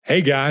Hey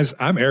guys,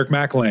 I'm Eric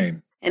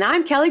McLean. And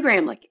I'm Kelly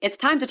Gramlich. It's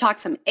time to talk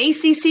some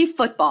ACC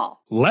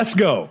football. Let's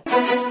go.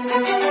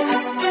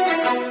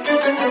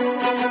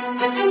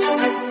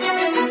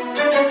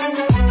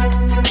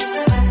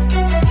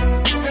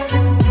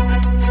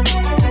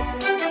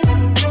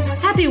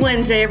 Happy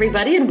Wednesday,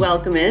 everybody, and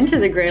welcome into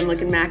the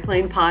Gramlich and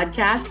McLean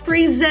podcast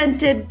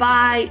presented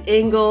by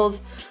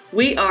Ingles.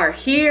 We are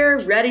here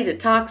ready to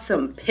talk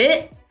some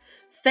Pitt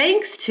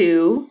thanks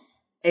to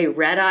a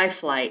red-eye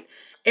flight.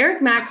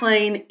 Eric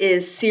McLean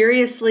is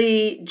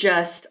seriously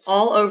just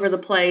all over the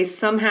place.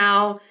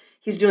 Somehow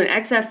he's doing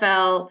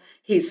XFL,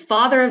 he's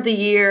Father of the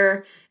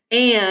Year,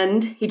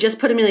 and he just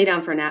put Amelia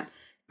down for a nap,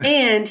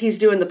 and he's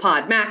doing the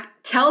pod. Mac,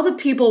 tell the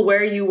people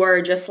where you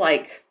were just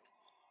like,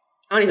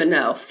 I don't even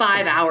know,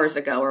 5 hours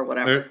ago or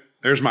whatever.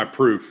 There's my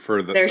proof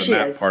for the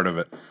nap part of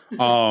it.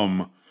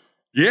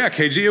 Yeah,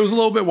 KG, it was a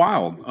little bit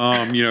wild.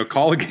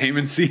 Call a game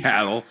in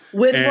Seattle.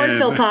 With Roy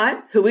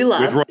Philpott, who we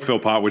love. With Roy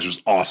Philpott, which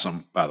was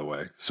awesome, by the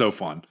way. So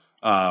fun.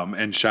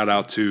 And shout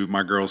out to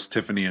my girls,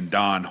 Tiffany and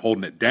Don,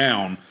 holding it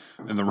down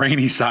in the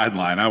rainy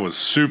sideline. I was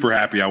super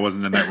happy I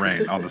wasn't in that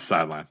rain on the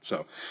sideline.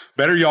 So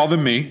better y'all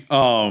than me.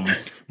 But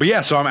yeah,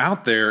 so I'm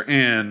out there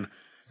and,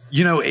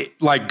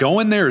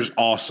 going there is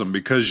awesome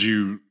because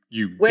you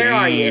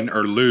Where gain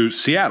or lose.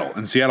 Seattle.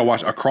 And Seattle,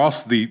 watch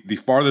across the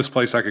farthest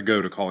place I could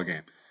go to call a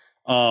game.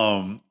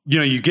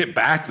 You get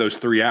back those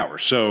 3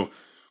 hours. So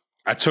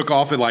I took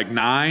off at like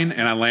 9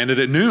 and I landed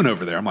at noon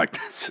over there. I'm like,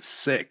 this is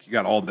sick. You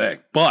got all day.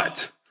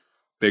 But,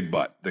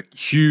 the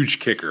huge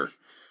kicker,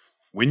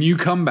 when you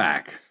come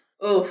back,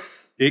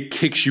 it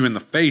kicks you in the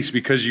face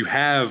because you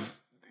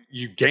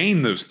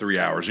gain those 3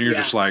 hours and you're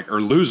just like,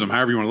 or lose them,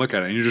 however you want to look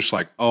at it. And you're just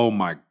like, oh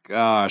my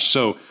gosh.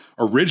 So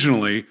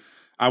originally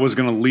I was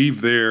going to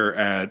leave there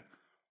at,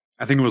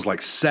 I think it was like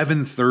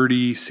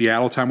 7:30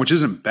 Seattle time, which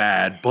isn't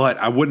bad, but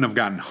I wouldn't have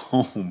gotten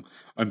home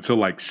until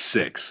like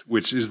 6,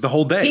 which is the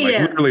whole day.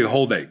 Like literally the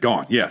whole day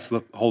gone. Yes,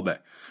 the whole day.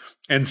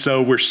 And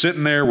so we're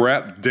sitting there, we're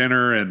at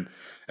dinner, and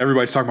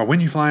everybody's talking about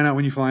when you flying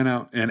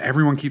out? And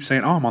everyone keeps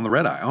saying, oh, I'm on the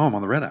red eye. Oh, I'm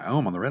on the red eye. Oh,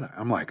 I'm on the red eye.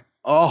 I'm like,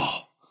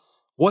 oh,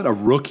 what a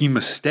rookie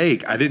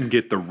mistake. I didn't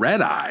get the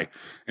red eye.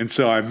 And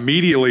so I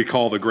immediately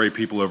call the great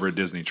people over at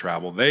Disney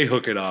Travel. They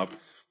hook it up,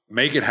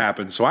 make it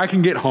happen so I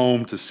can get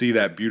home to see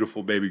that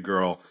beautiful baby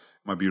girl,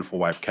 my beautiful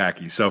wife,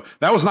 Khaki. So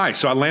that was nice.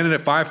 So I landed at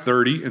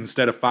 5:30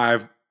 instead of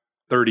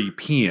 5:30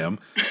 p.m.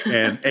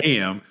 and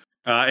a.m.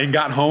 And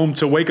got home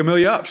to wake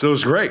Amelia up. So it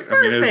was great.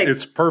 Perfect. I mean,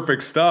 it's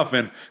perfect stuff,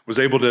 and was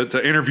able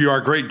to interview our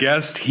great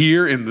guest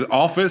here in the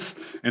office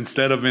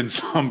instead of in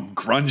some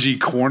grungy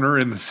corner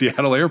in the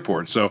Seattle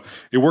airport. So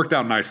it worked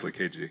out nicely,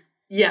 KG.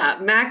 Yeah,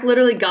 Mac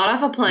literally got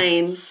off a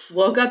plane,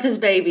 woke up his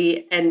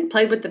baby, and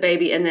played with the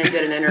baby, and then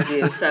did an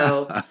interview.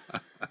 So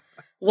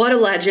what a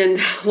legend.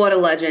 What a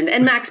legend.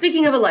 And Mac,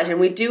 speaking of a legend,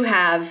 we do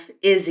have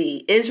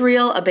Izzy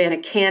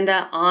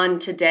Abanikanda on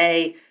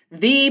today.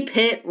 The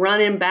Pitt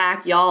running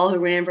back, y'all, who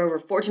ran for over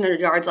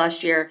 1,400 yards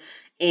last year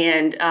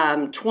and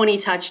 20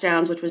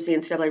 touchdowns, which was the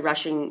NCAA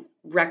rushing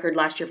record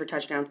last year for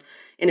touchdowns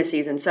in a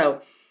season.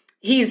 So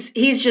he's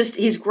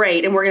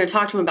great, and we're going to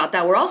talk to him about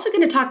that. We're also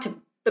going to talk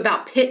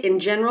about Pitt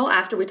in general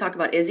after we talk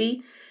about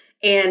Izzy.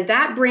 And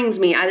that brings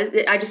me,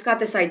 I just got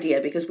this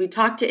idea because we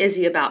talked to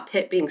Izzy about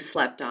Pitt being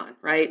slept on,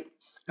 right?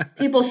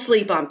 People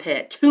sleep on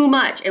Pitt too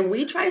much, and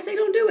we try to say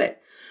don't do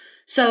it.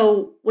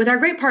 So with our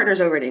great partners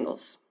over at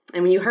Ingles,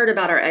 and when you heard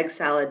about our egg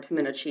salad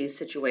pimento cheese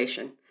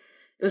situation,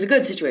 it was a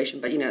good situation,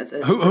 but it's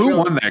who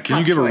won that? Can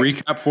you give choice.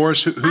 A recap for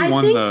us? Who I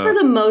won think for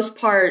the most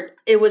part,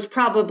 it was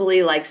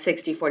probably like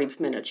 60-40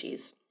 pimento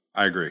cheese.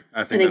 I agree.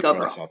 I think that's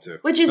overall, what I saw too.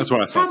 Which is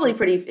probably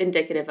pretty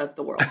indicative of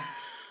the world.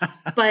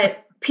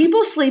 But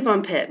people sleep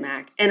on Pitt,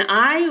 Mac. And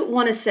I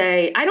want to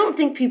say, I don't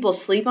think people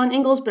sleep on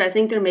Ingles, but I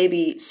think there may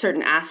be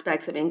certain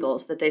aspects of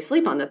Ingles that they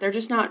sleep on that they're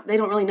just not, they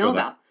don't really know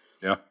about.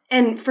 Yeah.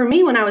 And for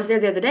me, when I was there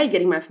the other day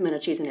getting my pimento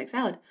cheese and egg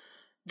salad,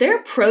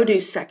 their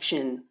produce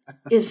section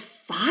is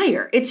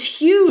fire. It's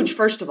huge,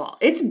 first of all.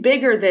 It's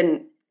bigger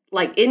than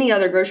like any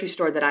other grocery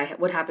store that I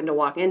would happen to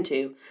walk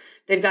into.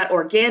 They've got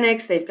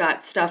organics. They've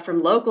got stuff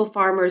from local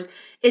farmers.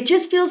 It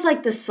just feels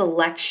like the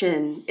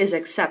selection is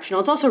exceptional.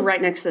 It's also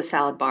right next to the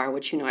salad bar,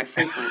 which I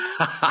frequent.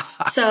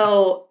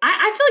 So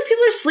I feel like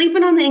people are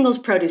sleeping on the Ingles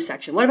produce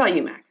section. What about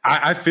you, Mac?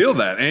 I feel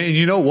that. And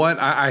you know what?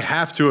 I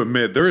have to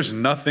admit, there is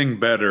nothing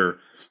better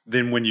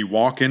than when you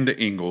walk into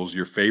Ingles,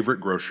 your favorite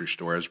grocery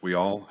store, as we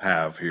all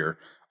have here,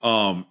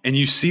 and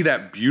you see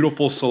that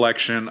beautiful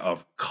selection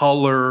of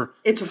color,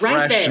 it's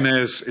right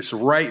freshness. There. It's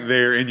right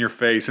there in your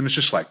face, and it's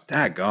just like,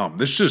 daggum,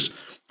 this just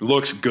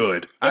looks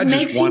good. It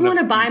makes you want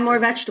to buy more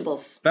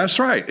vegetables. That's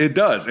right, it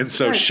does. And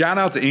so shout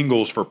out to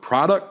Ingles for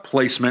product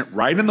placement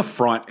right in the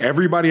front.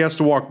 Everybody has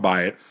to walk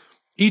by it.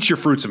 Eat your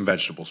fruits and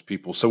vegetables,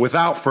 people. So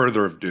without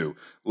further ado,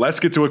 let's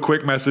get to a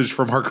quick message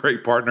from our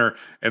great partner,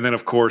 and then,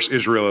 of course,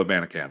 Izzy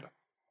Abanikanda.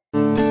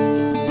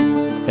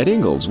 At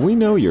Ingles, we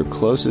know your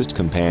closest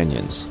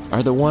companions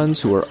are the ones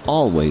who are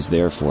always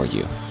there for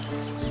you.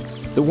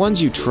 The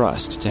ones you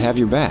trust to have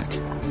your back,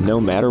 no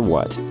matter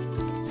what.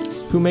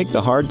 Who make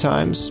the hard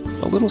times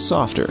a little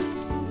softer.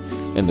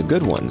 and the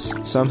good ones,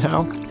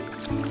 somehow,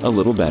 a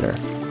little better.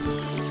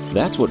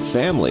 That's what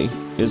family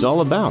is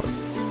all about,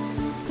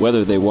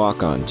 whether they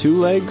walk on 2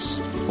 legs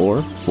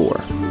or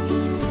 4.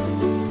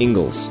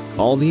 Ingles,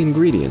 all the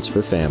ingredients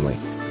for family.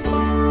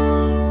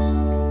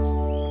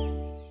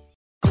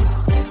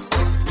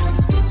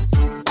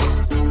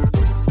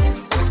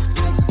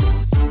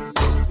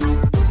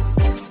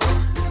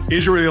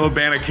 Izzy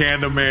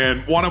Abanikanda,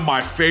 man, one of my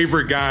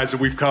favorite guys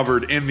that we've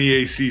covered in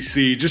the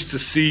ACC. Just to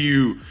see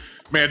you,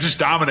 man, just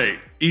dominate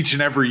each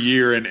and every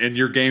year and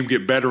your game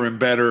get better and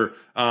better.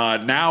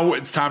 Now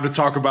it's time to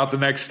talk about the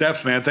next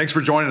steps, man. Thanks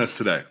for joining us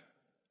today.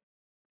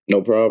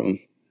 No problem.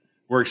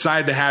 We're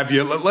excited to have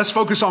you. Let's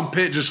focus on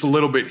Pitt just a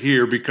little bit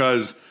here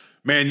because,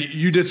 man,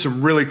 you did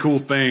some really cool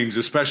things,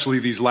 especially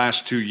these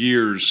last 2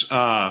 years.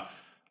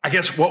 I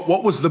guess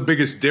what was the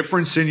biggest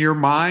difference in your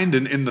mind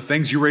and in the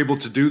things you were able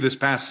to do this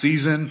past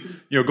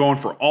season? You know, going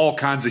for all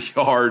kinds of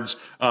yards,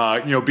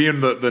 being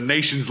the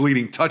nation's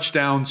leading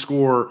touchdown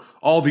scorer,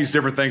 all these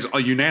different things, a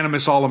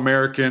unanimous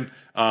All-American,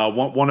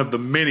 one of the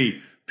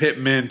many Pitt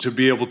men to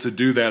be able to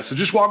do that. So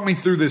just walk me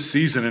through this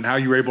season and how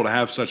you were able to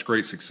have such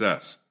great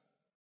success.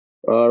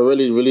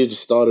 Really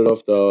just started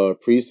off the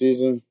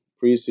preseason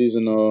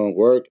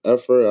work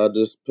effort. I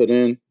just put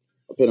in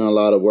a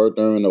lot of work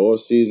during the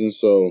off season,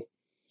 so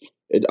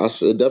it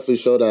definitely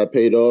showed that I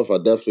paid off. I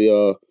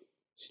definitely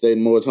stayed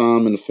more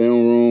time in the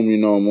film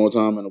room, more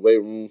time in the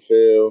weight room,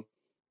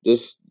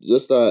 just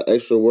that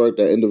extra work,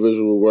 that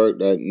individual work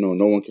that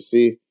no one can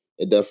see.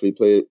 It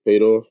definitely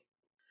paid off.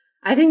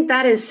 I think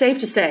that is safe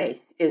to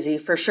say, Izzy,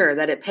 for sure,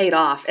 that it paid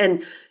off.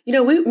 And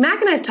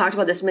Mac and I have talked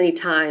about this many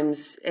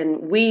times,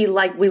 and we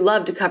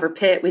love to cover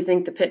Pitt. We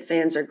think the Pitt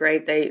fans are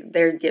great. They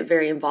get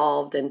very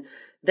involved and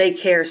they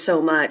care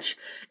so much.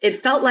 It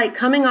felt like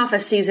coming off a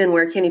season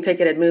where Kenny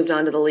Pickett had moved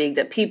on to the league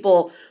that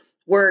people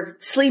were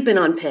sleeping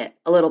on Pitt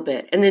a little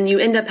bit. And then you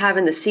end up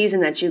having the season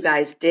that you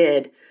guys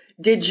did.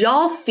 Did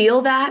y'all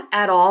feel that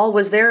at all?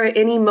 Was there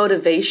any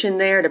motivation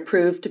there to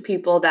prove to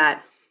people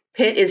that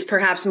Pitt is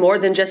perhaps more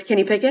than just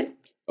Kenny Pickett?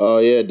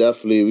 Yeah,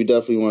 definitely. We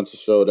definitely want to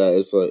show that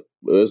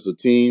it's a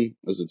team.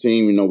 It's a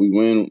team. We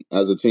win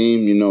as a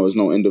team. There's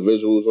no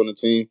individuals on the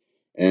team.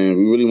 And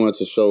we really wanted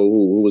to show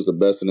who was the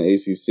best in the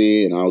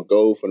ACC. And our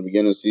goal from the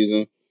beginning of the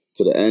season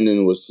to the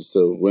ending was just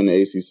to win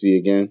the ACC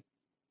again.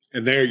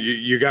 And there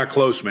you got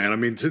close, man. I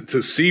mean,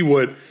 to see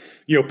what,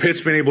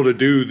 Pitt's been able to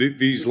do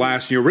these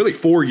last, really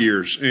 4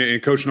 years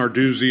and Coach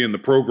Narduzzi and the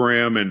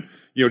program and,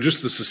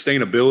 just the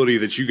sustainability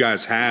that you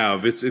guys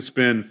have. It's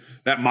been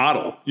that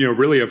model,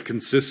 really of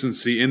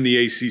consistency in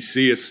the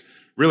ACC. It's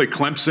really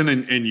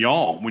Clemson and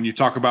y'all when you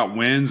talk about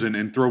wins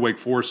and throw Wake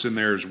Forest in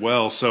there as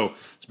well. So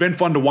it's been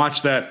fun to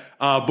watch that.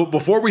 But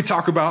before we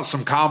talk about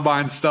some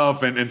combine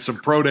stuff and some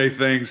pro day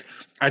things,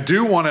 I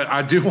do want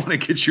to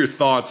get your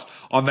thoughts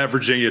on that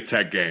Virginia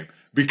Tech game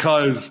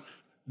because,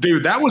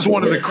 dude, that was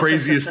one of the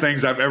craziest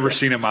things I've ever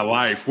seen in my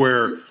life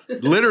where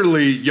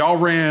literally y'all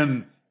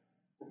ran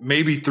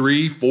maybe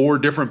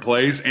 3-4 different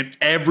plays and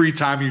every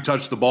time you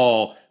touched the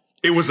ball,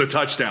 it was a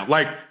touchdown.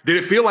 Like, did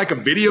it feel like a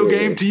video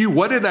game to you?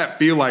 What did that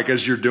feel like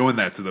as you're doing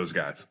that to those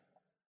guys?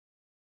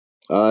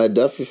 It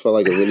definitely felt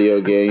like a video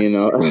game,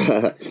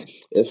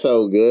 It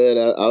felt good.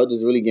 I was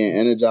just really getting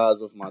energized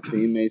with my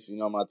teammates.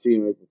 My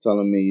teammates were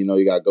telling me,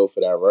 you got to go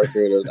for that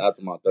record. It was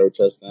after my 3rd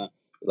touchdown.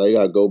 Like, you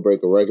got to go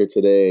break a record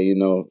today,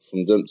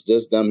 from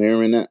just them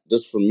hearing that,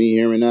 just from me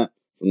hearing that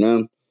from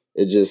them,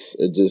 it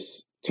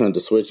just turned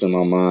the switch in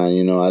my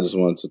mind. I just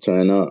wanted to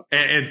turn up.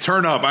 And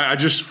turn up. I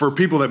just, for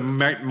people that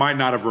might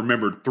not have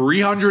remembered,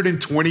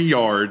 320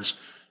 yards,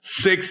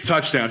 6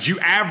 touchdowns. You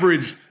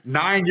averaged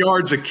 9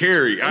 yards a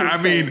carry.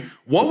 I mean,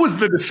 what was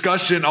the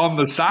discussion on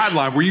the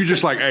sideline? Were you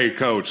just like, hey,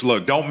 coach,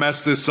 look, don't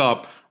mess this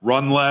up.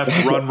 Run left,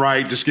 run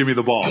right. Just give me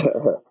the ball.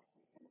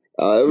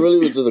 It really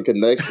was just a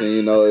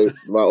connection.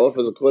 My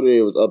offensive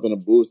coordinator was up in the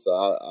booth, so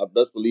I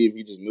best believe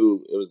he just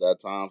knew it was that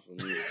time for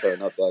me to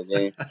turn up that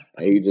game,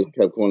 and he just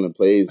kept calling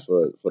plays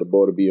for the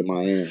ball to be in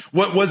my hand.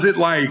 What was it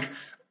like?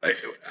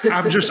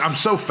 I'm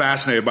so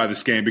fascinated by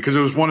this game because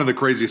it was one of the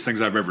craziest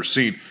things I've ever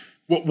seen.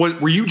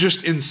 Were you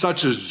just in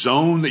such a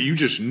zone that you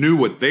just knew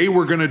what they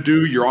were going to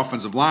do? Your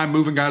offensive line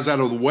moving guys out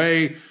of the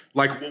way,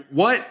 like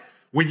what?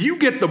 When you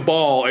get the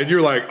ball and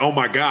you're like, oh,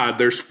 my God,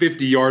 there's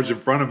 50 yards in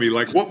front of me,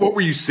 like what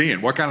were you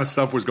seeing? What kind of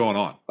stuff was going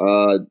on?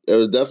 It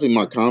was definitely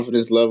my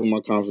confidence level. My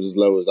confidence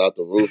level was out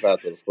the roof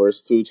after the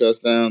first 2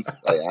 touchdowns.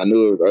 Like, I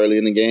knew it was early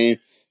in the game.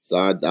 So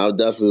I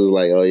definitely was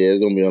like, oh, yeah, it's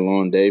going to be a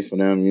long day for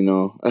them,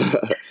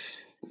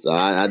 So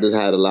I just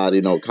had a lot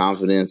of,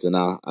 confidence. And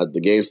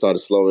the game started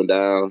slowing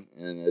down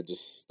and it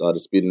just started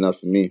speeding up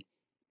for me.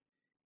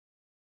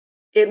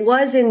 It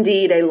was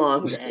indeed a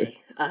long day.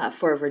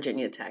 For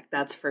Virginia Tech,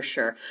 that's for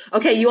sure.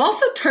 Okay, you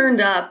also turned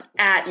up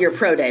at your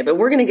pro day, but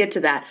we're going to get to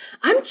that.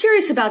 I'm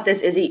curious about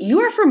this, Izzy. You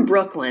are from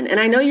Brooklyn, and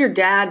I know your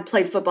dad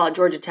played football at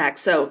Georgia Tech,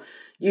 so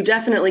you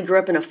definitely grew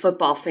up in a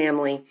football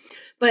family.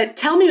 But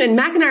tell me, and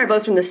Mac and I are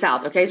both from the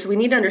South, okay, so we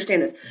need to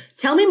understand this.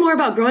 Tell me more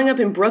about growing up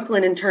in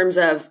Brooklyn in terms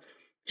of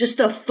just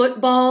the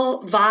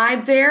football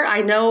vibe there.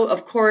 I know,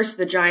 of course,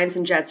 the Giants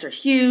and Jets are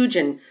huge,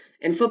 and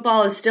and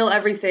football is still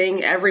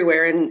everything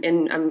everywhere in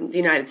the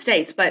United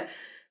States. But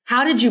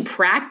how did you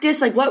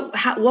practice? Like,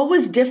 what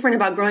was different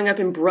about growing up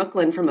in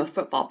Brooklyn from a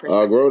football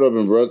perspective? Growing up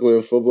in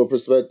Brooklyn, football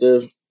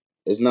perspective,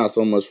 it's not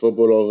so much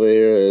football over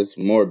here. It's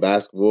more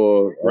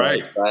basketball,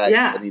 Right?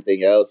 track,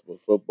 anything else but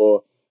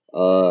football.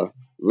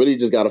 Really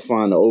just got to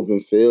find the open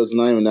fields.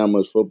 Not even that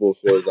much football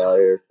fields out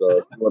here. So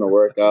if you want to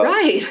work out,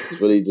 it's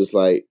really just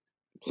like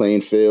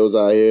plain fields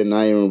out here.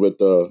 Not even with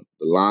the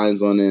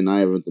lines on it, not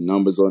even with the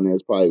numbers on it.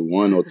 It's probably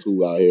 1 or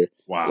 2 out here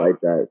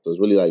like that. So it's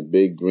really like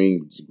big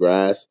green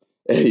grass.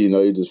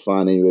 You just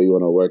find anywhere you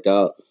want to work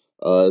out.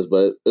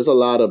 But there's a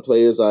lot of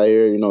players out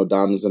here,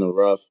 diamonds in the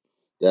rough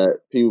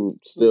that people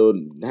still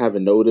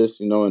haven't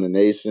noticed, in the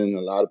nation.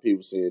 A lot of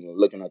people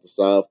looking at the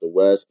South, the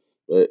West,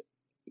 but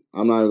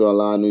I'm not even gonna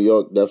lie, New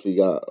York definitely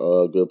got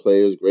good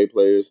players, great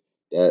players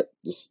that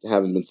just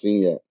haven't been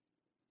seen yet.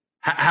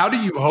 How do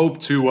you hope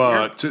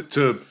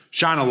to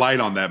shine a light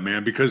on that,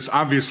 man? Because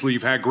obviously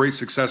you've had great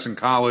success in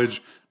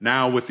college,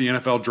 now with the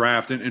NFL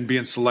draft and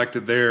being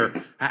selected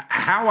there.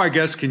 How, I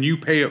guess, can you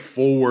pay it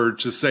forward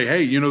to say,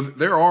 hey,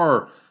 there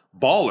are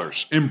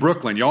ballers in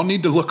Brooklyn. Y'all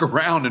need to look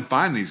around and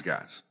find these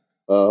guys.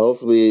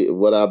 Hopefully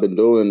what I've been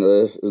doing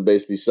is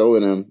basically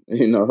showing them,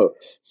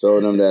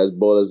 showing them that as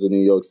ballers in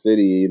New York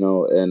City, and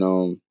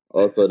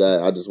also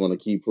that I just want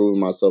to keep proving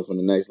myself on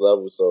the next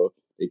level so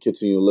they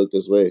continue to look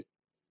this way.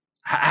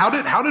 How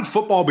did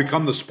football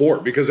become the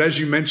sport? Because as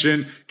you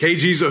mentioned,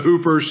 KG's a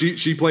hooper.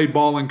 She played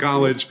ball in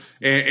college,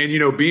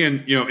 and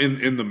being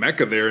in the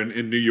Mecca there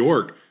in New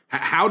York.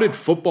 How did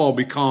football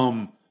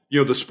become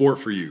the sport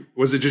for you?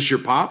 Was it just your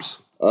pops?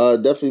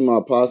 Definitely my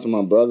pops and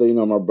my brother.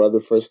 My brother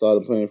first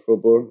started playing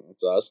football,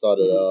 so I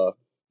started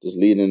just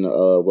leading,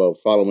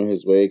 following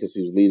his way because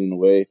he was leading the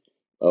way.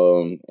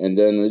 And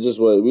then we just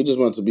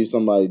wanted to be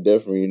somebody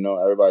different.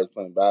 Everybody's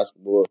playing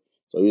basketball.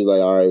 So we was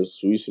like, all right,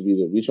 so we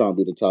trying to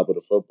be the top of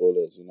the football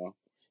list,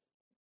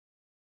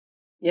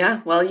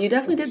 Yeah, well, you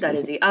definitely did that,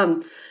 Izzy.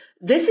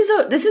 This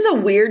is a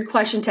weird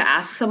question to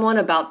ask someone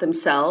about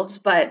themselves,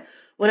 but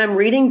when I'm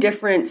reading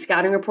different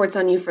scouting reports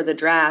on you for the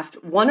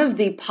draft, one of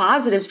the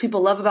positives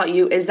people love about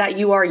you is that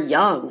you are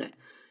young.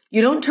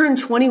 You don't turn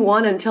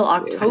 21 until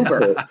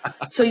October.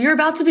 So you're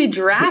about to be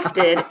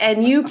drafted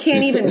and you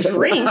can't even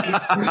drink,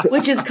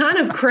 which is kind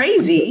of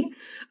crazy.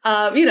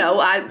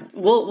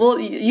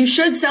 You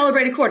should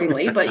celebrate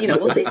accordingly, but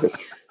we'll see.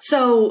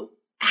 So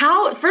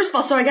first of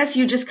all, so I guess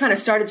you just kind of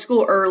started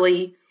school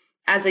early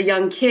as a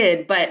young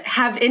kid, but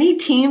have any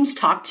teams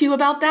talked to you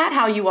about that?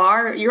 How you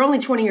are? You're only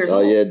 20 years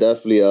old. Yeah,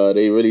 definitely.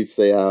 They really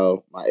say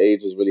how my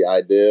age is really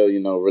ideal,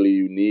 really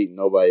unique.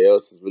 Nobody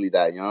else is really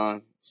that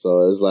young.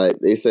 So it's like,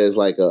 they say it's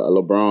like a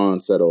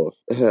LeBron set off.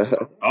 Okay.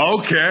 I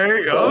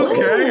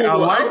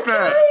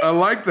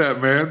like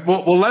that, man.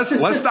 Well,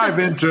 let's dive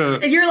into.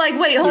 And you're like,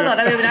 wait, hold on.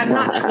 I mean, I'm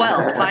not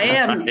 12. I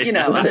am,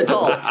 an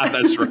adult.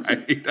 That's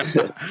right.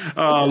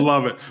 I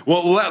love it.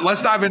 Well,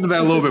 let's dive into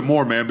that a little bit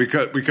more, man,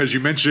 because you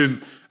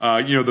mentioned,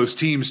 those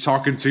teams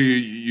talking to you.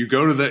 You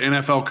go to the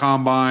NFL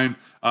Combine.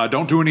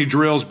 Don't do any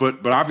drills,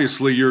 but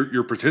obviously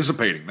you're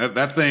participating.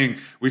 That thing,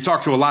 we've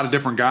talked to a lot of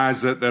different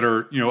guys that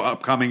are,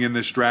 upcoming in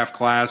this draft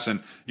class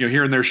and,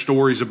 hearing their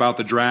stories about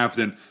the draft.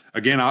 And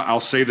again,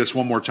 I'll say this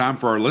one more time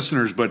for our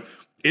listeners, but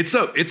it's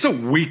a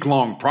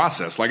week-long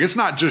process. Like, it's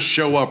not just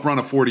show up, run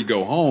a 40,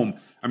 go home.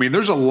 I mean,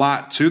 there's a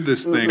lot to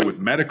this thing with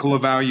medical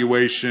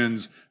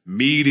evaluations,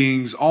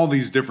 meetings, all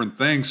these different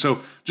things. So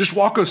just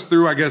walk us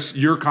through, I guess,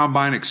 your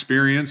combine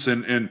experience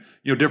and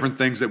different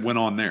things that went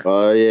on there.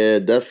 Yeah,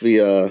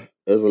 definitely.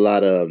 There's a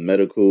lot of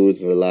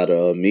medicals, a lot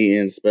of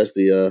meetings,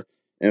 especially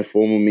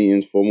informal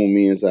meetings, formal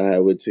meetings I had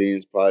with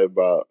teams.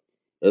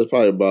 There's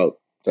probably about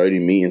 30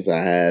 meetings I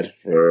had,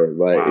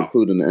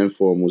 including the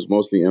informals,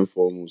 mostly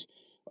informals.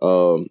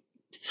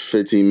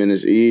 15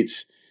 minutes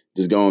each,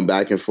 just going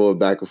back and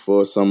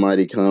forth.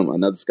 Somebody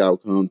another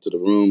scout come to the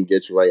room,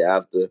 get you right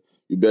after.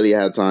 You barely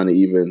have time to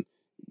even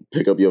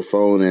pick up your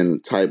phone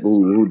and type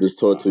who just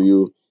talked to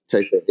you,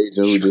 text the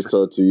agent who just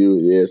talked to you.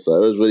 Yeah,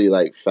 so it was really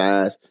like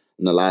fast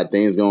and a lot of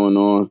things going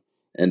on.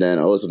 And then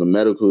also the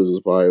medicals is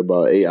probably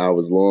about 8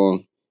 hours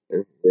long.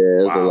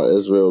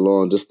 It's real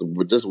long. Just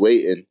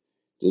waiting.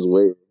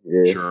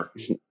 Yeah. Sure.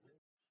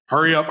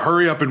 Hurry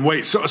up and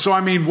wait. So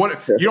I mean,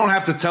 what, you don't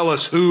have to tell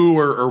us who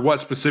or what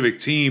specific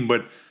team,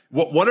 but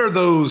what are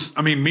those,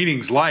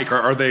 meetings like?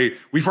 Are they,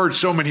 we've heard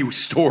so many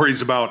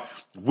stories about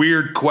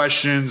weird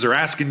questions or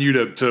asking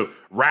you to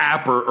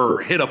rap or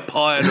hit a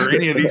putt or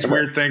any of these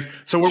weird things.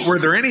 So were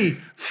there any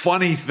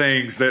funny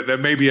things that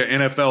maybe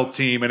an NFL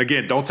team, and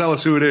again, don't tell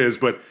us who it is,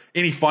 but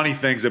any funny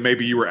things that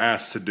maybe you were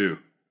asked to do?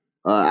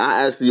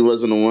 I actually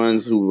wasn't the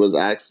ones who was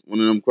asked one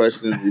of them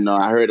questions.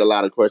 I heard a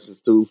lot of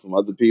questions too from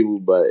other people,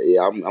 but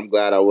yeah, I'm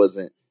glad I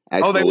wasn't.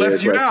 Oh, they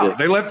left you out.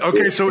 They left.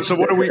 Okay, so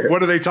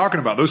what are they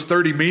talking about? Those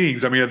 30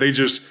 meetings. Are they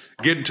just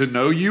getting to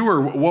know you,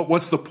 or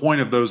what's the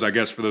point of those? I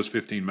guess for those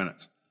 15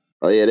 minutes.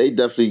 Oh yeah, they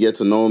definitely get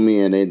to know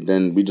me, and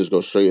then we just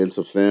go straight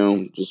into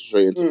film, just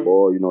straight into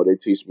ball. They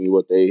teach me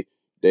what they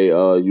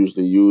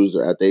usually use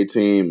at their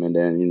team, and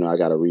then I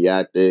gotta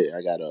react it.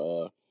 I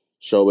gotta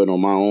show it on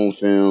my own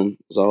film.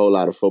 There's a whole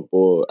lot of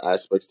football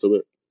aspects to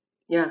it.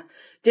 Yeah.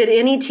 Did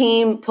any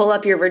team pull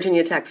up your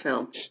Virginia Tech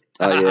film?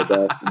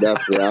 Yeah,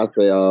 definitely. I'd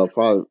say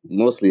probably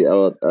mostly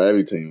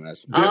every team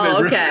actually.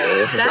 Oh,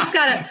 okay.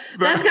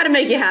 That's gotta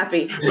make you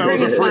happy.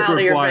 Bring a smile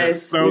to your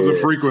face. That was a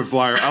frequent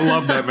flyer. I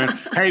love that, man.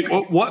 Hey,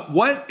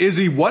 what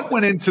Izzy? What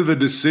went into the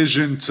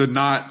decision to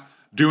not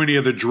do any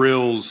of the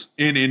drills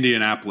in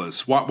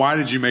Indianapolis? Why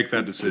did you make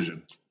that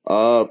decision?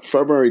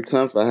 February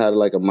 10th, I had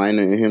like a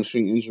minor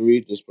hamstring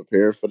injury, just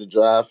preparing for the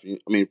draft.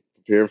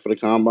 Preparing for the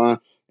combine,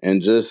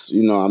 and just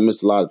I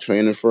missed a lot of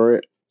training for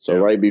it. So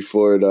right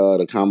before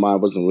the combine, I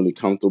wasn't really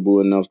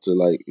comfortable enough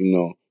to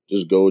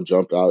just go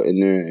jump out in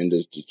there and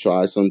just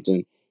try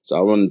something. So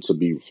I wanted to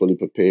be fully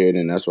prepared,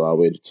 and that's why I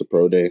waited to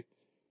pro day.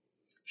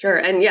 Sure,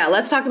 and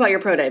let's talk about your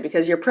pro day,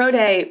 because your pro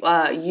day,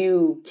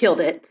 you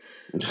killed it.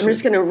 I'm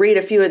just going to read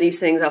a few of these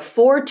things. A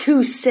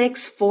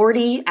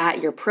 4.26.40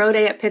 at your pro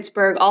day at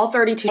Pittsburgh. All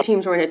 32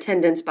 teams were in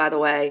attendance, by the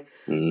way.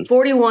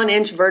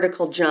 41-inch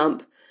vertical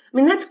jump. I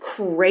mean, that's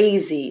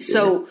crazy.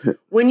 So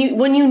when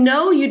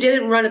you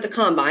didn't run at the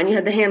combine, you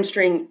had the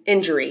hamstring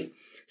injury.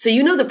 So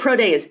the pro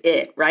day is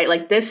it, right?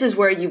 Like, this is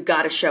where you've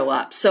got to show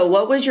up. So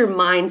what was your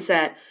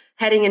mindset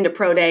heading into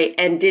pro day?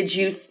 And did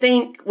you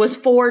think, was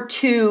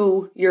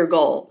 4.2 your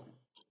goal?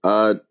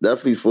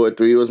 Definitely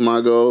 4.3 was my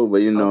goal,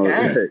 but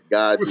Okay.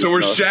 God. So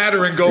we're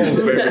shattering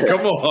goals, baby.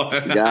 Come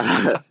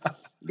on.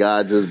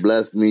 God just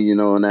blessed me,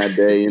 on that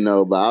day,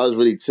 But I was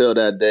really chill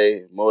that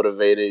day,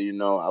 motivated,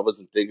 I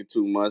wasn't thinking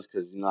too much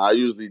because, I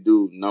usually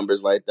do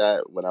numbers like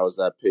that when I was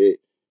at Pitt.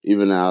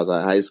 Even when I was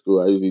at high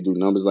school, I usually do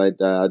numbers like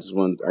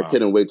that. I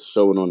couldn't wait to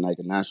show it on like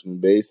a national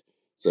base.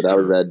 So that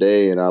was that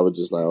day, and I was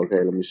just like,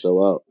 okay, let me show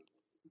up.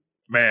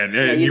 Man,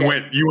 you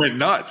went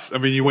nuts. I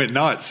mean, you went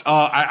nuts.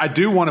 I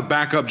do want to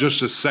back up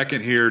just a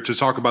second here to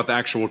talk about the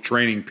actual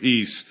training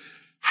piece.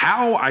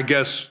 How, I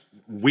guess,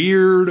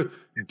 weird,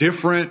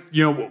 different,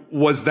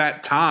 was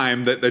that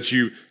time that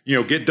you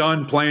get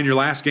done playing your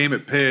last game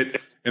at Pitt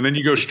and then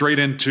you go straight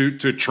into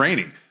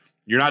training.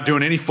 You're not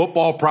doing any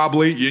football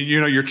probably.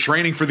 You're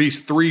training for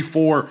these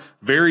 3-4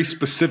 very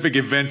specific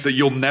events that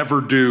you'll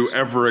never do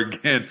ever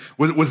again.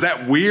 Was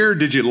that weird?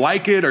 Did you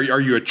like it? Are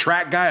you a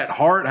track guy at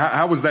heart?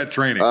 How was that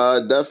training?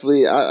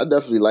 Definitely. I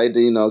definitely liked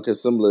it,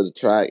 because similar to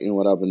track and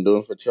what I've been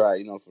doing for track,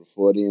 for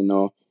 40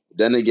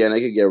 Then again,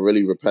 it could get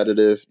really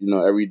repetitive.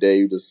 Every day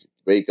you just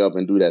wake up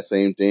and do that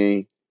same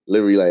thing,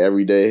 literally like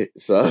every day.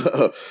 So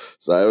it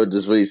was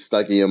just really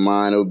stuck in your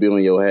mind. It would be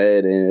on your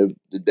head, and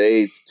the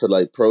day to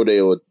like pro day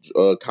or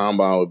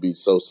combine would be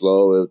so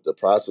slow. The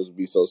process would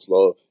be so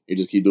slow. You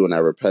just keep doing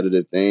that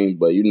repetitive thing,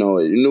 but you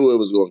knew it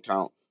was going to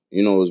count.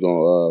 It was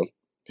going to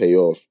pay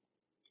off.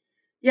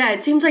 Yeah,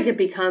 it seems like it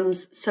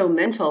becomes so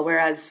mental,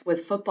 whereas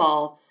with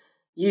football,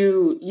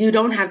 you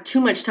don't have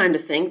too much time to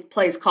think.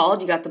 Play's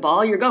called, you got the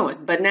ball, you're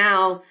going. But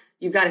now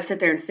you've got to sit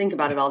there and think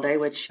about it all day,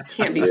 which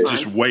can't be fun.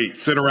 Just wait.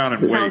 Sit around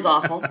and wait. Sounds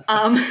awful.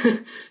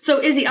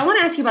 So, Izzy, I want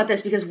to ask you about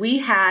this because we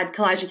had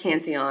Kalijah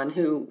Cansey on,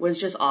 who was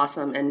just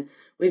awesome, and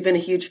we've been a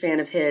huge fan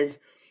of his.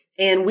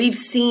 And we've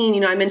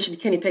seen, I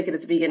mentioned Kenny Pickett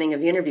at the beginning of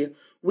the interview.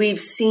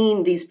 We've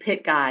seen these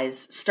Pitt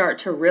guys start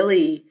to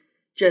really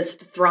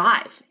just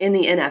thrive in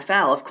the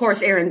NFL. Of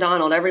course, Aaron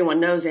Donald, everyone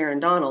knows Aaron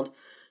Donald.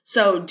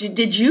 So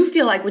did you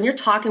feel like when you're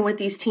talking with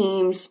these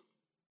teams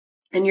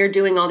and you're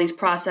doing all these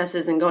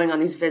processes and going on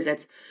these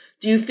visits,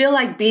 do you feel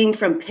like being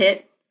from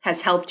Pitt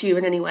has helped you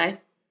in any way?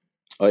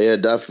 Oh, yeah,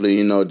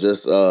 definitely.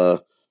 Just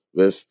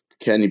with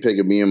Kenny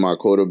Pickett being my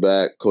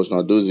quarterback, Coach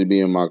Narduzzi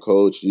being my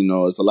coach,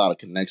 it's a lot of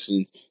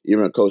connections.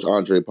 Even Coach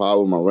Andre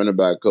Powell, my running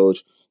back coach,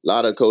 a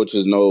lot of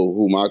coaches know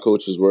who my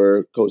coaches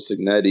were. Coach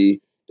Signetti,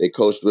 they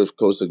coached with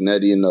Coach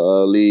Signetti in the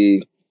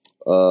league.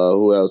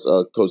 Who else?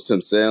 Coach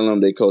Tim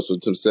Salem. They coached with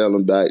Tim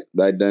Salem back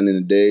then in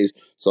the days.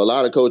 So a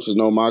lot of coaches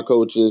know my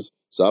coaches.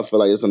 So I feel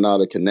like it's a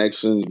lot of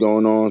connections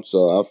going on.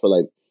 So I feel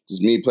like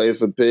just me playing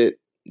for Pitt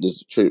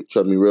just treat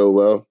me real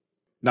well.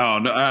 No,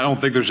 I don't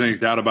think there's any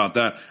doubt about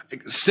that.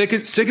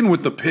 Sticking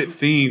with the Pitt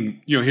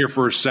theme, here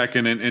for a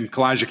second, and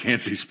Kalijah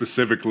Cansey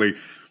specifically,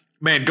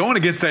 man, going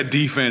against that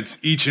defense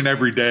each and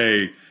every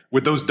day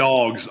with those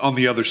dogs on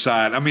the other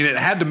side. I mean, it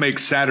had to make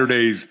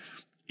Saturdays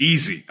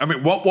easy. I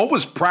mean, what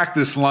was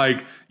practice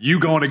like? You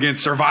going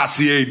against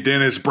Servassier,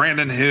 Dennis,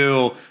 Brandon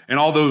Hill, and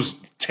all those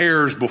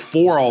terrors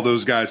before all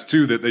those guys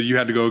too that you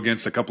had to go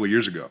against a couple of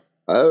years ago.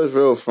 It was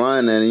real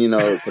fun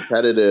and,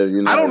 competitive.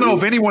 I don't know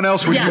if anyone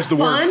else would use the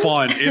word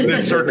fun in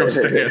this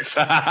circumstance.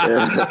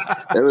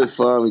 It was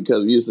fun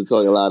because we used to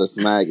talk a lot of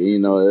smack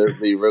and, it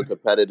would be real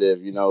competitive.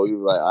 We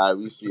were like, all right,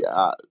 we see,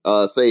 I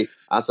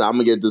said, I'm going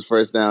to get this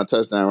first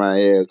touchdown right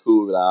here.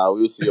 Cool. Like, all right,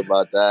 we'll see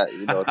about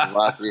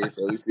that.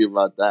 So we see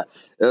about that.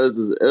 It was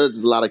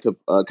just a lot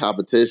of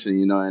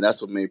competition, and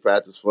that's what made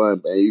practice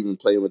fun. But even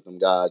playing with them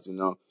guys,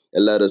 it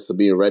led us to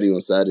being ready on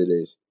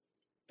Saturdays.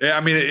 Yeah,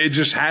 I mean, it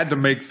just had to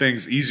make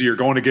things easier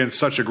going against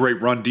such a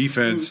great run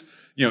defense,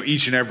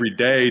 each and every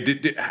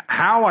day.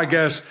 How, I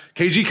guess,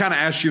 KG kind of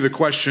asked you the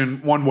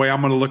question one way.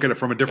 I'm going to look at it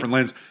from a different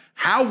lens.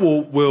 How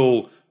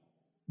will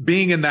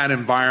being in that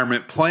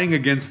environment, playing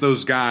against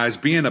those guys,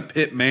 being a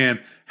Pitt man,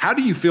 how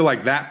do you feel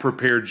like that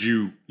prepared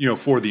you,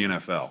 for the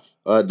NFL?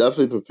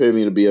 Definitely prepared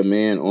me to be a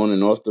man on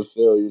and off the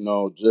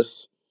field.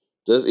 Just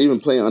even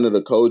playing under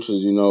the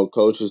coaches.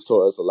 Coaches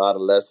taught us a lot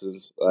of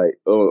lessons, like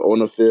on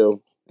the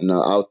field and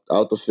out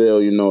the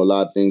field. A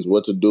lot of things,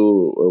 what to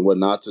do or what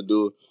not to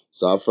do.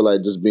 So I feel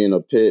like just being a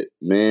Pitt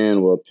man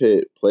or a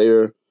Pitt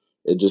player,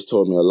 it just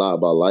taught me a lot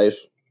about life.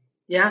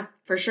 Yeah,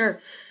 for sure.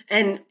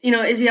 And,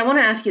 Izzy, I want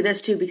to ask you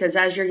this too, because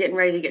as you're getting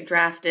ready to get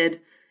drafted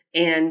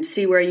and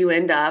see where you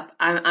end up,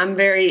 I'm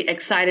very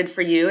excited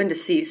for you and to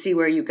see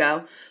where you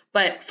go.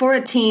 But for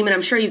a team, and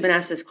I'm sure you've been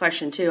asked this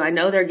question too, I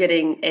know they're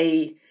getting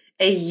a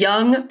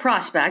young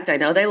prospect. I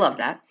know they love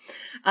that.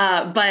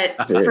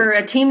 But for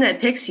a team that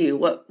picks you,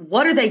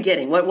 what are they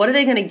getting? What are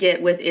they going to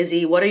get with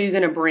Izzy? What are you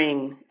going to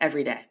bring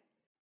every day?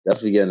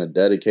 Definitely getting a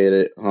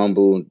dedicated,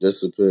 humble,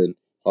 disciplined,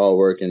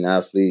 hardworking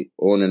athlete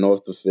on and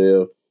off the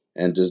field,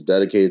 and just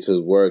dedicated to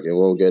his work and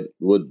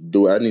would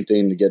do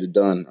anything to get it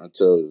done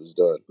until it's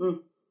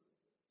done.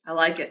 I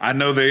like it. I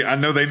know they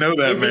know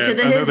that, Izzy man.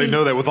 I know they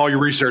know that with all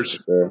your research.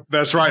 Sure.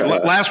 That's right.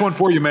 Last one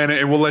for you, man,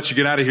 and we'll let you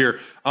get out of here.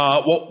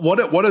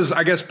 What is,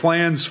 I guess,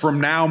 plans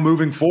from now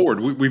moving forward?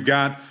 We've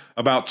got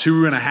about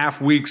 2.5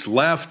 weeks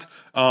left.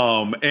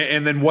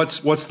 And then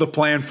what's the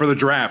plan for the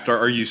draft?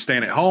 Are you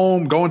staying at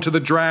home, going to the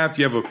draft?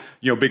 You have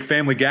a big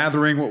family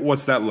gathering.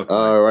 What's that look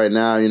like? Right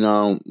now,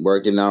 I'm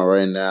working out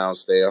right now,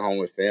 stay at home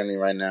with family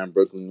right now in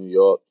Brooklyn, New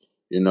York.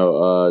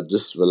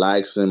 Just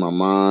relaxing my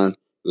mind,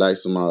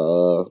 relaxing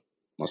my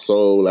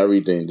soul,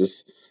 everything.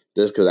 Just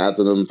because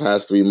after the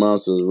past 3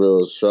 months, it was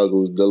real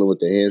struggles dealing with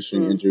the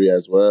hamstring injury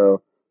as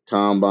well,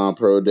 combine,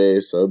 pro day.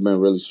 So it's been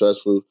really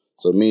stressful.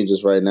 So me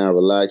just right now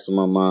relaxing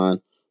my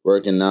mind,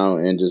 working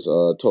out, and just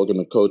talking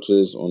to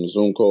coaches on the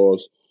Zoom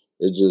calls.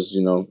 It just,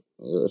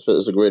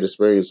 it's a great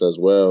experience as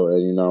well.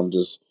 And, I'm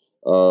just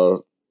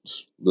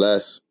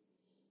blessed.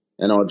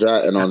 And on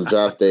the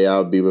draft day,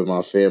 I'll be with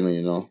my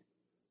family,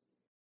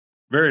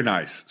 Very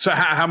nice. So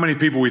how many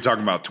people are we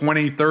talking about?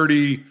 20,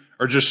 30,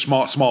 or just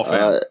small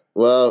family?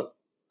 Well,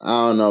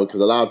 I don't know,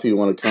 because a lot of people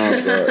want to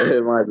come, so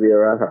it might be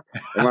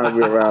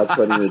around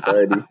 20 to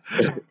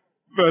 30.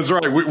 That's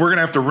right. We're gonna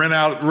have to rent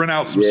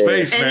out some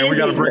space, man. We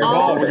got to bring them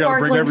all. We got to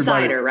bring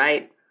everybody. Cider,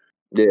 right?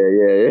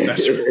 Yeah.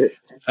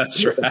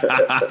 That's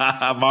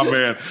right. My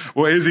man.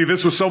 Well, Izzy,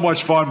 this was so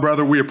much fun,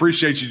 brother. We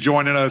appreciate you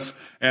joining us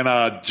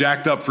and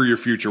jacked up for your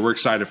future. We're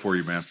excited for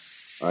you, man.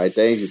 All right,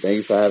 thank you. Thank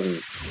you for having me.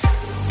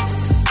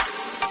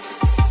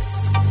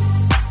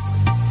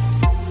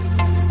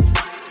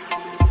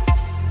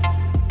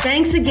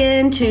 Thanks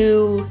again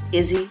to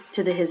Izzy,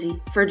 to the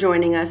Hizzy, for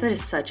joining us. That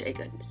is such a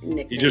good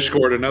nickname. He just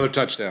scored another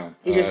touchdown.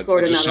 He just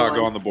scored another one. I just saw it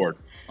go on the board.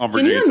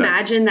 Can you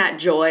imagine that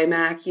joy,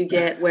 Mac, you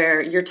get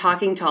where you're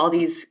talking to all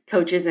these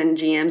coaches and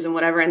GMs and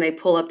whatever, and they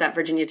pull up that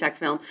Virginia Tech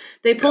film.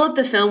 They pull up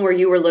the film where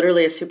you were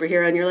literally a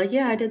superhero, and you're like,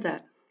 yeah, I did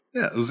that.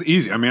 Yeah, it was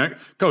easy. I mean,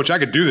 Coach, I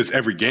could do this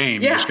every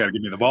game. Yeah. You just got to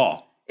give me the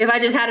ball. If I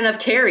just had enough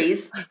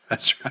carries.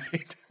 That's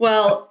right.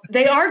 Well,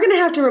 they are going to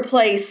have to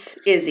replace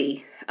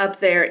Izzy up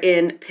there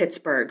in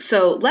Pittsburgh.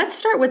 So let's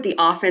start with the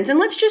offense. And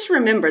let's just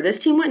remember, this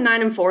team went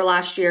 9-4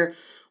 last year,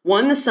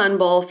 won the Sun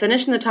Bowl,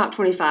 finished in the top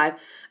 25.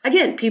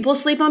 Again, people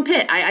sleep on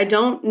Pitt. I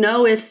don't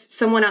know if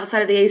someone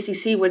outside of the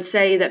ACC would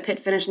say that Pitt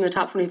finished in the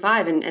top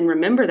 25 and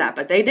remember that,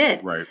 but they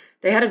did. Right.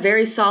 They had a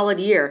very solid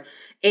year.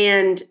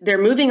 And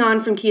they're moving on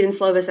from Keaton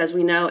Slovis, as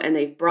we know, and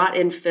they've brought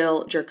in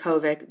Phil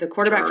Jurkovec, the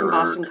quarterback from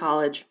Boston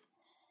College,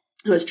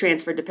 who has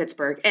transferred to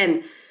Pittsburgh.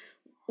 And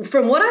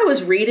from what I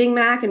was reading,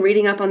 Mac, and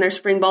reading up on their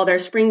spring ball, their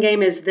spring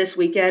game is this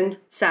weekend,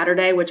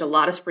 Saturday, which a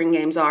lot of spring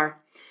games are.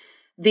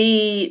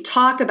 The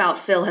talk about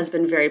Phil has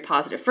been very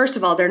positive. First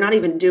of all, they're not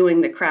even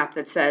doing the crap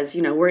that says,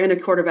 we're in a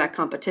quarterback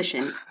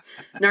competition.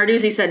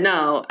 Narduzzi said,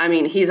 no,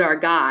 he's our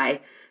guy.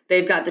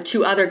 They've got the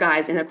two other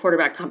guys in a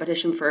quarterback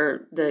competition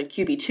for the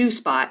QB2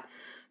 spot.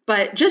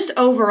 But just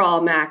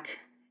overall, Mac,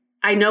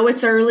 I know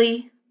it's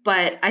early,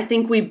 but I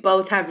think we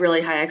both have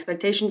really high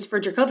expectations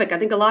for Jurkovec. I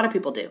think a lot of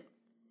people do.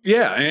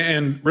 Yeah,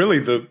 and really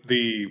the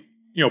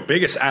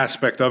biggest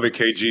aspect of it,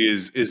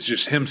 KG, is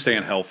just him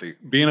staying healthy,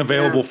 being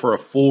available for a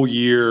full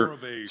year,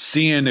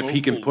 seeing if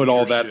he can put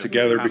all that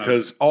together,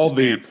 because all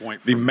the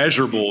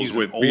measurables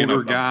with being a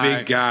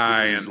big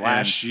guy and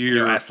last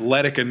year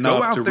athletic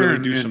enough to really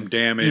do some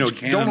damage.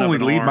 Don't only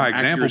lead by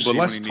example, but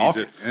let's talk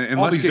it and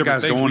let's get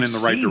guys going in the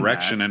right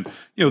direction. And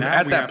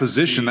at that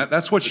position,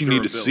 that's what you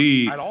need to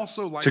see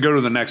to go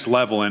to the next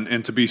level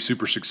and to be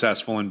super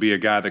successful and be a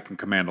guy that can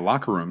command a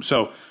locker room.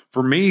 So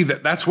for me,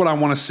 that's what I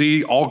want to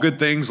see. All good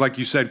things, like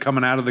you said,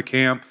 coming out of the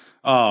camp.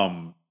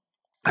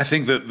 I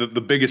think that the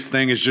biggest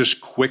thing is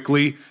just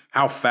quickly,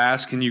 how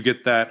fast can you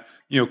get that,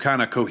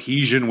 kind of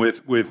cohesion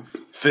with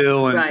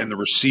Phil and the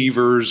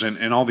receivers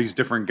and all these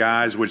different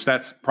guys, which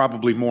that's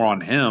probably more on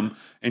him,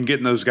 and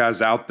getting those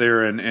guys out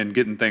there and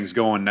getting things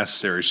going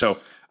necessary. So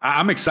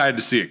I'm excited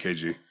to see it,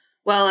 KG.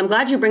 Well, I'm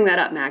glad you bring that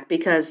up, Mac,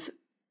 because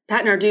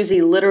Pat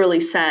Narduzzi literally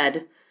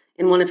said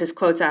in one of his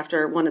quotes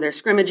after one of their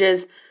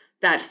scrimmages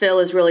that Phil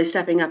is really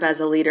stepping up as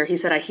a leader. He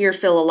said, I hear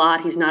Phil a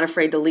lot. He's not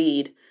afraid to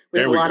lead. We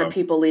have a lot of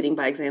people leading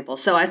by example.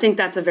 So I think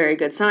that's a very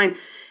good sign.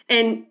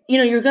 And,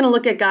 you're going to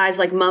look at guys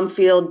like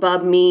Mumfield,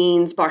 Bub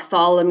Means,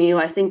 Bartholomew.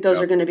 I think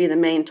those are going to be the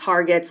main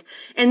targets.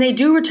 And they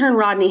do return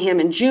Rodney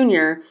Hammond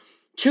Jr.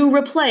 to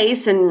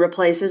replace, and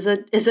replace is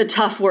a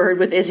tough word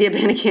with Izzy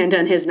Abanikanda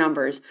and his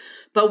numbers.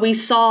 But we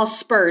saw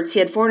spurts. He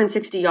had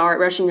 460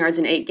 rushing yards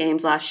in 8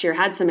 games last year,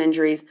 had some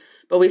injuries,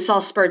 but we saw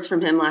spurts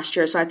from him last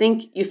year. So I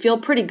think you feel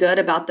pretty good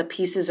about the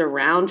pieces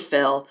around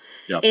Phil.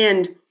 Yep.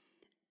 And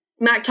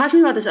Mac, talk to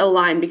me about this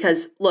O-line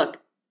because,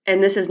 look,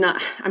 and this is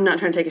not, I'm not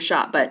trying to take a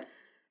shot, but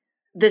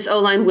this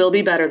O-line will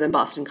be better than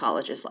Boston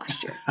College's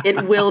last year.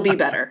 It will be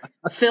better.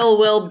 Phil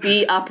will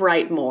be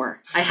upright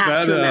more. I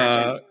have to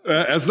imagine.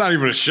 That's not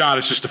even a shot.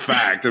 It's just a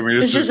fact. I mean,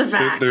 it's just a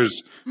fact.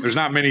 There's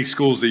not many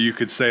schools that you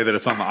could say that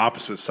it's on the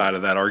opposite side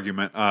of that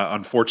argument,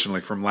 unfortunately,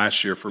 from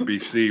last year for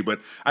BC. But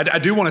I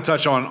do want to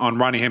touch on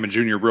Rodney Hammond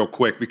Jr. real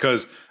quick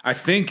because I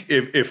think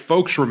if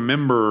folks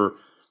remember,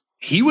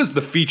 he was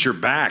the feature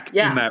back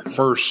in that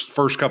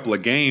first couple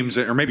of games,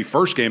 or maybe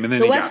first game, and then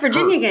the West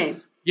Virginia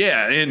game.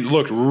 Yeah, and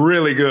looked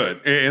really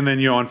good. And then,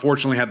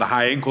 unfortunately had the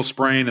high ankle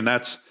sprain, and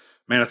that's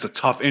a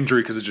tough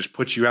injury because it just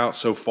puts you out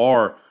so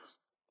far.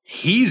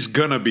 He's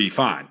going to be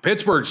fine.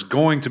 Pittsburgh's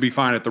going to be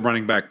fine at the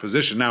running back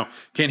position. Now,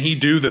 can he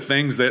do the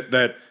things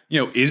that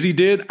Izzy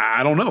did?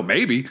 I don't know,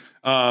 maybe.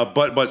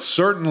 But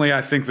certainly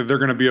I think that they're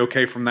going to be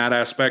okay from that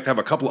aspect. Have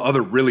a couple of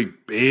other really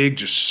big,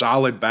 just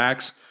solid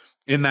backs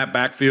in that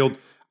backfield.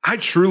 I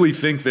truly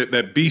think that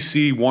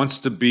BC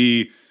wants to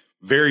be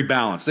very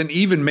balanced, and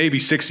even maybe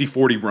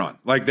 60-40 run.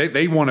 Like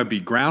they want to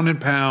be ground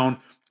and pound,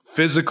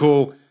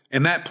 physical,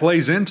 and that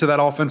plays into that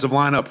offensive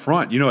line up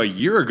front. A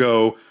year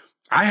ago,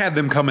 I had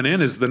them coming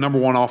in as the number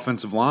 1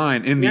 offensive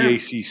line in the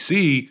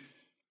ACC,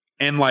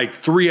 and like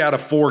 3 out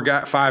of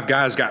 5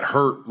 guys got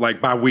hurt like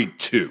by week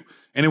 2.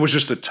 And it was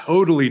just a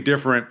totally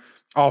different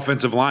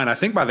offensive line. I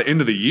think by the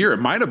end of the year, it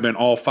might have been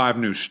all 5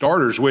 new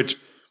starters, which,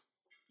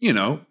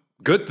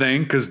 good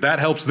thing because that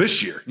helps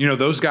this year.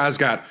 Those guys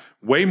got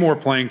way more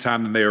playing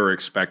time than they were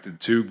expected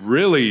to,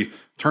 really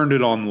turned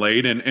it on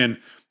late. And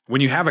when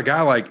you have a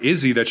guy like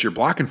Izzy that you're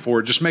blocking for,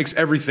 it just makes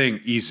everything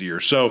easier.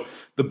 So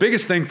the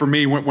biggest thing for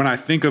me when I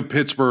think of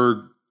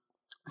Pittsburgh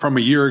from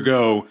a year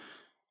ago,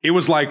 it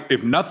was like,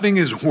 if nothing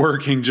is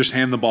working, just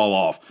hand the ball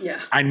off. Yeah.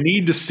 I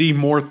need to see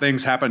more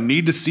things happen.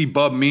 Need to see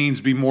Bub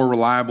Means be more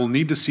reliable.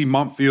 Need to see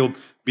Mumfield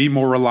be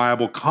more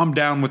reliable. Come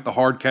down with the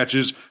hard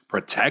catches.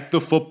 Protect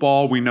the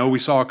football. We know we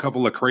saw a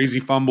couple of crazy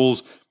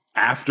fumbles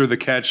after the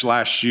catch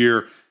last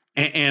year.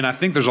 And I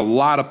think there's a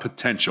lot of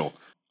potential.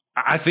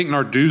 I think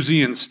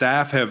Narduzzi and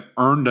staff have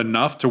earned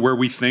enough to where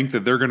we think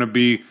that they're going to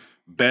be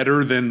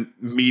better than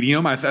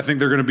medium. I think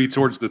they're going to be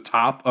towards the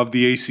top of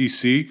the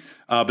ACC.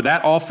 But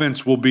that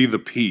offense will be the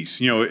piece.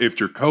 If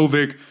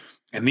Jurkovec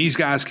and these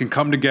guys can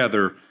come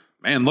together,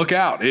 man, look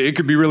out. It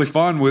could be really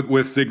fun with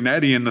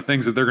Signetti and the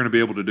things that they're going to be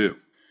able to do.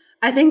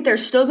 I think they're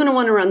still going to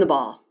want to run the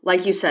ball,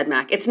 like you said,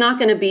 Mac. It's not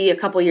going to be a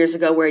couple years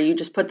ago where you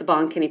just put the ball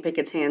in Kenny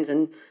Pickett's hands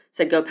and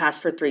said, go pass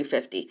for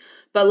 350.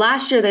 But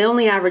last year, they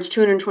only averaged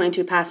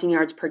 222 passing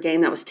yards per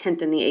game. That was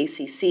 10th in the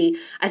ACC.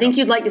 I think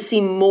you'd like to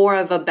see more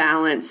of a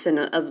balance and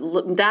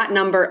that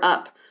number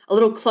up a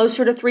little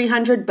closer to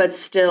 300, but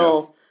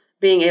still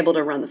being able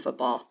to run the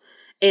football.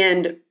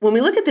 And when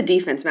we look at the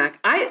defense, Mac,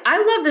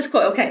 I love this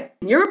quote. Okay,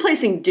 you're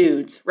replacing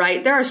dudes,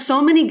 right? There are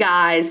so many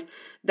guys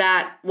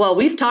that,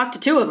 we've talked to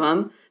 2 of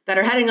them, that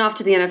are heading off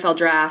to the NFL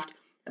draft.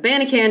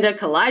 Abanikanda,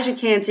 Kalijah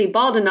Cansey,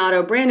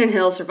 Baldonado, Brandon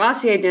Hill,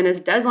 Servassier Dennis,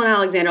 Deslin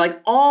Alexander,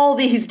 like all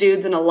these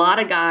dudes and a lot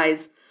of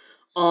guys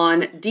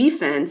on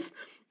defense.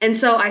 And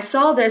so I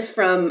saw this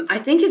from, I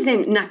think his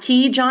name,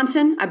 Nakee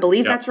Johnson. I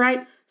believe that's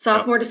right.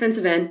 Sophomore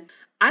defensive end.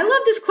 I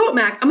love this quote,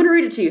 Mac. I'm going to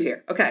read it to you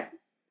here. Okay.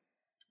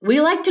 We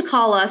like to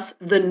call us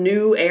the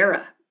new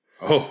era.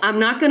 Oh. I'm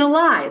not going to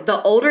lie.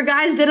 The older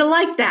guys didn't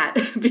like that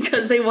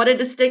because they wanted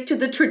to stick to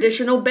the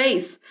traditional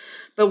base.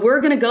 But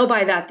we're going to go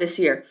by that this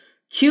year.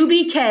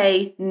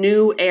 QBK,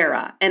 new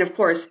era. And of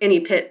course, any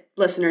Pitt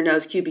listener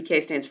knows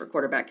QBK stands for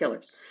quarterback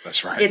killers.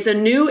 That's right. It's a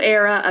new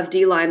era of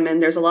D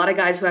linemen. There's a lot of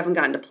guys who haven't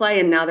gotten to play,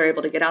 and now they're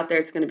able to get out there.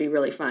 It's going to be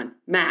really fun.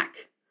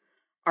 Mac,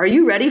 are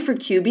you ready for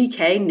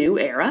QBK, new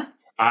era?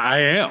 I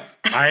am.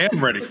 I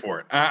am ready for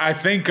it. I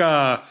think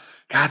I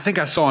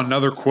saw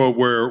another quote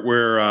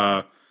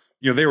where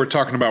they were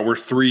talking about we're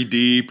 3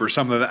 deep or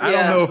something. I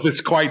don't know if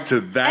it's quite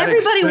to that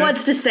Everybody extent.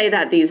 wants to say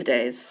that these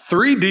days.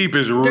 3 deep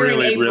is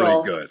really, April.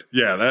 really good.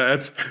 Yeah,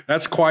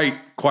 that's quite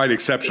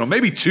exceptional.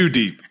 Maybe 2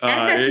 deep.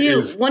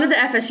 FSU, one of the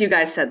FSU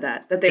guys said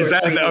that they were 3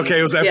 deep. Okay,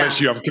 it was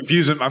FSU.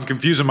 Yeah. I'm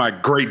confusing my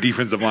great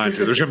defensive lines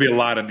here. There's going to be a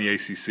lot in the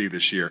ACC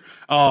this year.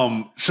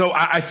 So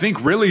I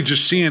think really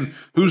just seeing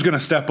who's going to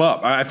step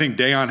up. I think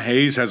Dayon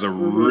Hayes has a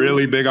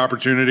really big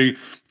opportunity.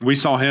 We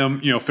saw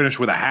him, finish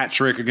with a hat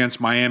trick against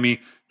Miami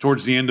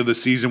towards the end of the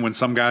season when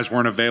some guys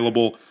weren't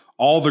available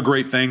all the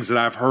great things that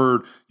I've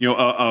heard,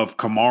 of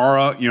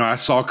Kamara. I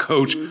saw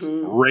Coach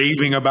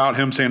raving about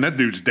him, saying that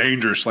dude's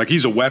dangerous. Like,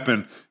 he's a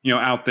weapon,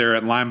 out there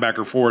at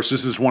linebacker for us.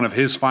 This is one of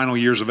his final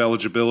years of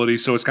eligibility.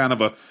 So it's kind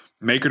of a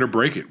make it or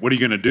break it. What are you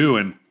going to do?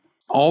 And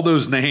all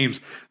those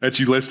names that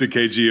you listed,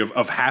 KG,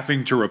 of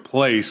having to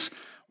replace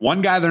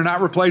one guy they're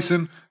not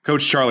replacing,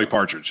 Coach Charlie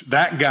Partridge.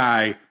 That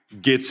guy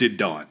gets it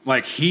done.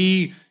 Like,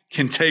 he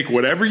can take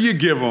whatever you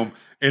give him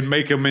and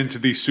make them into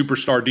these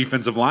superstar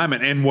defensive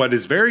linemen. And what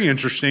is very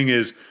interesting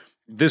is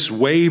this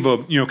wave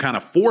of, kind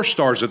of 4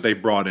 stars that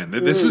they've brought in.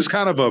 This is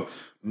kind of a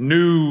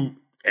new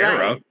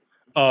era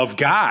of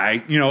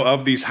guy,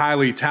 of these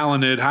highly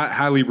talented,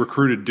 highly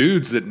recruited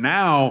dudes that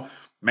now,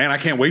 man, I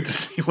can't wait to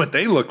see what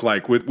they look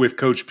like with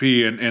Coach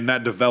P and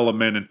that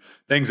development and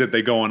things that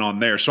they going on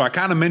there. So I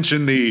kind of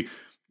mentioned the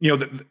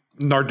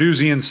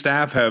Narduzzian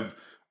staff have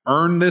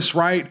earned this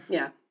right.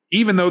 Yeah.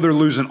 Even though they're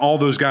losing all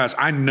those guys,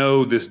 I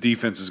know this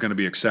defense is going to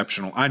be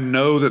exceptional. I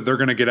know that they're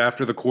going to get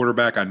after the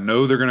quarterback. I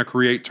know they're going to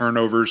create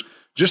turnovers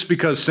just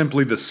because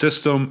simply the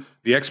system,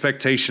 the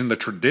expectation, the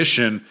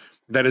tradition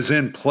that is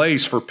in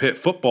place for Pitt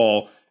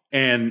football.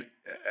 And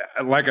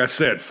like I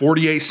said,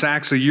 48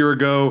 sacks a year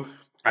ago.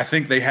 I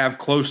think they have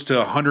close to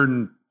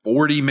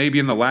 140 maybe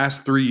in the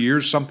last 3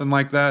 years, something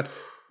like that.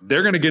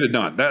 They're going to get it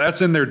done.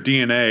 That's in their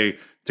DNA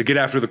to get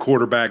after the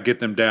quarterback, get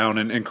them down,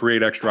 and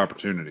create extra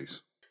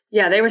opportunities.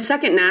 Yeah, they were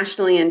second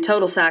nationally in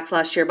total sacks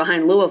last year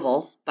behind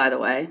Louisville, by the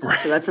way. Right.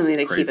 So that's something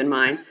to keep in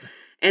mind.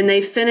 And they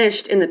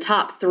finished in the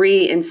top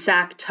 3 in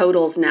sack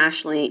totals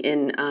nationally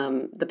in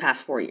the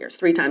past 4 years,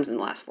 3 times in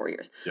the last 4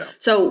 years. Yeah.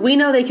 So we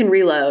know they can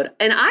reload.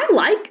 And I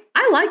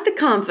like the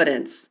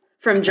confidence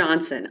from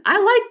Johnson.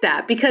 I like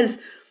that because,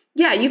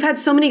 yeah, you've had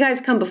so many guys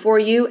come before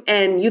you,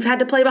 and you've had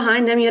to play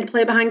behind them. You had to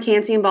play behind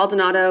Cansey and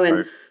Baldonado,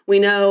 and we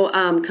know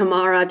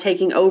Kamara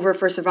taking over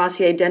for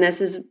Servassier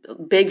Dennis is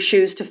big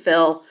shoes to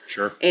fill.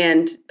 Sure.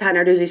 And Pat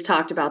Narduzzi's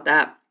talked about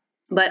that.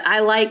 But I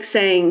like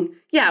saying,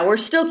 yeah, we're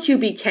still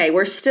QBK.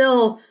 We're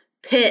still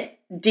Pitt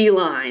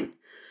D-line.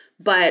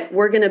 But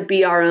we're going to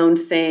be our own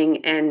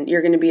thing, and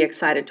you're going to be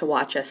excited to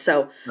watch us.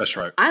 So that's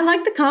right. I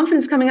like the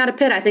confidence coming out of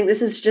Pitt. I think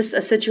this is just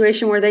a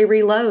situation where they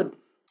reload.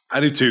 I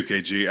do too,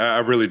 KG. I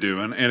really do.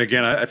 And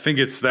again, I think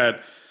it's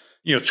that,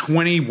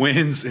 20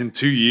 wins in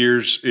 2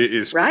 years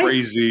is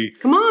crazy.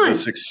 Come on. The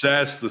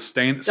success, the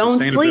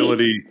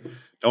sustainability.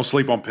 Don't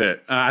sleep on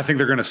Pitt. I think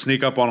they're going to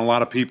sneak up on a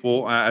lot of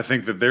people. I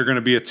think that they're going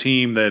to be a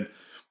team that,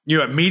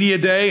 at media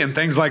day and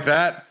things like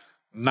that,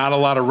 not a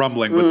lot of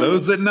rumbling. But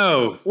those that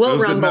know,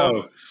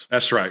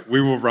 that's right.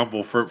 We will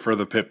rumble for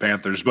the Pitt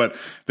Panthers. But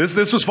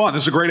this was fun.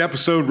 This is a great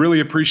episode. Really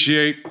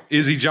appreciate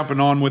Izzy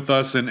jumping on with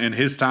us and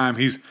his time.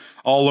 He's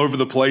all over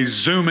the place,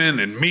 zooming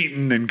and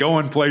meeting and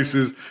going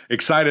places.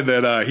 Excited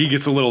that he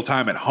gets a little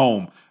time at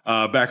home,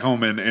 back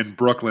home in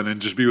Brooklyn,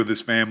 and just be with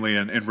his family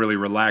and really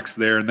relax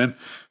there. And then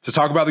to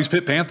talk about these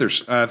Pitt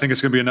Panthers. I think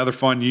it's going to be another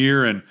fun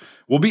year, and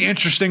will be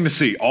interesting to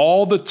see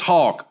all the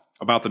talk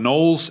about the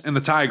Noles and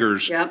the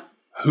Tigers. Yep.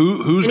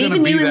 Who's going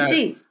to be UNC.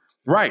 that?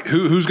 Right.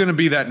 Who's going to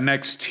be that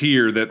next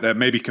tier that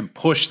maybe can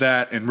push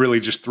that and really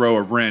just throw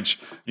a wrench,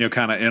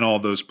 kind of in all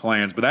those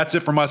plans. But that's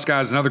it from us,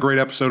 guys. Another great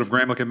episode of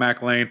Grambling and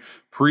Mac Lane.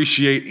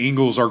 Appreciate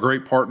Ingles, our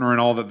great partner, and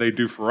all that they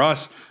do for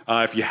us.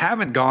 If you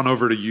haven't gone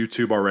over to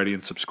YouTube already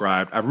and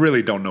subscribed, I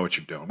really don't know what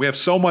you're doing. We have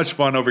so much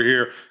fun over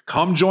here.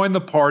 Come join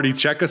the party.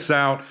 Check us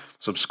out.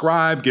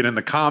 Subscribe. Get in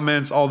the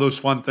comments. All those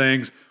fun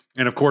things.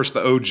 And, of course,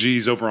 the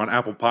OGs over on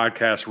Apple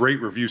Podcasts. Rate,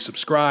 review,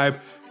 subscribe.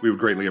 We would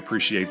greatly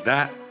appreciate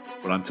that.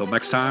 But until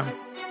next time,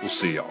 we'll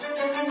see y'all.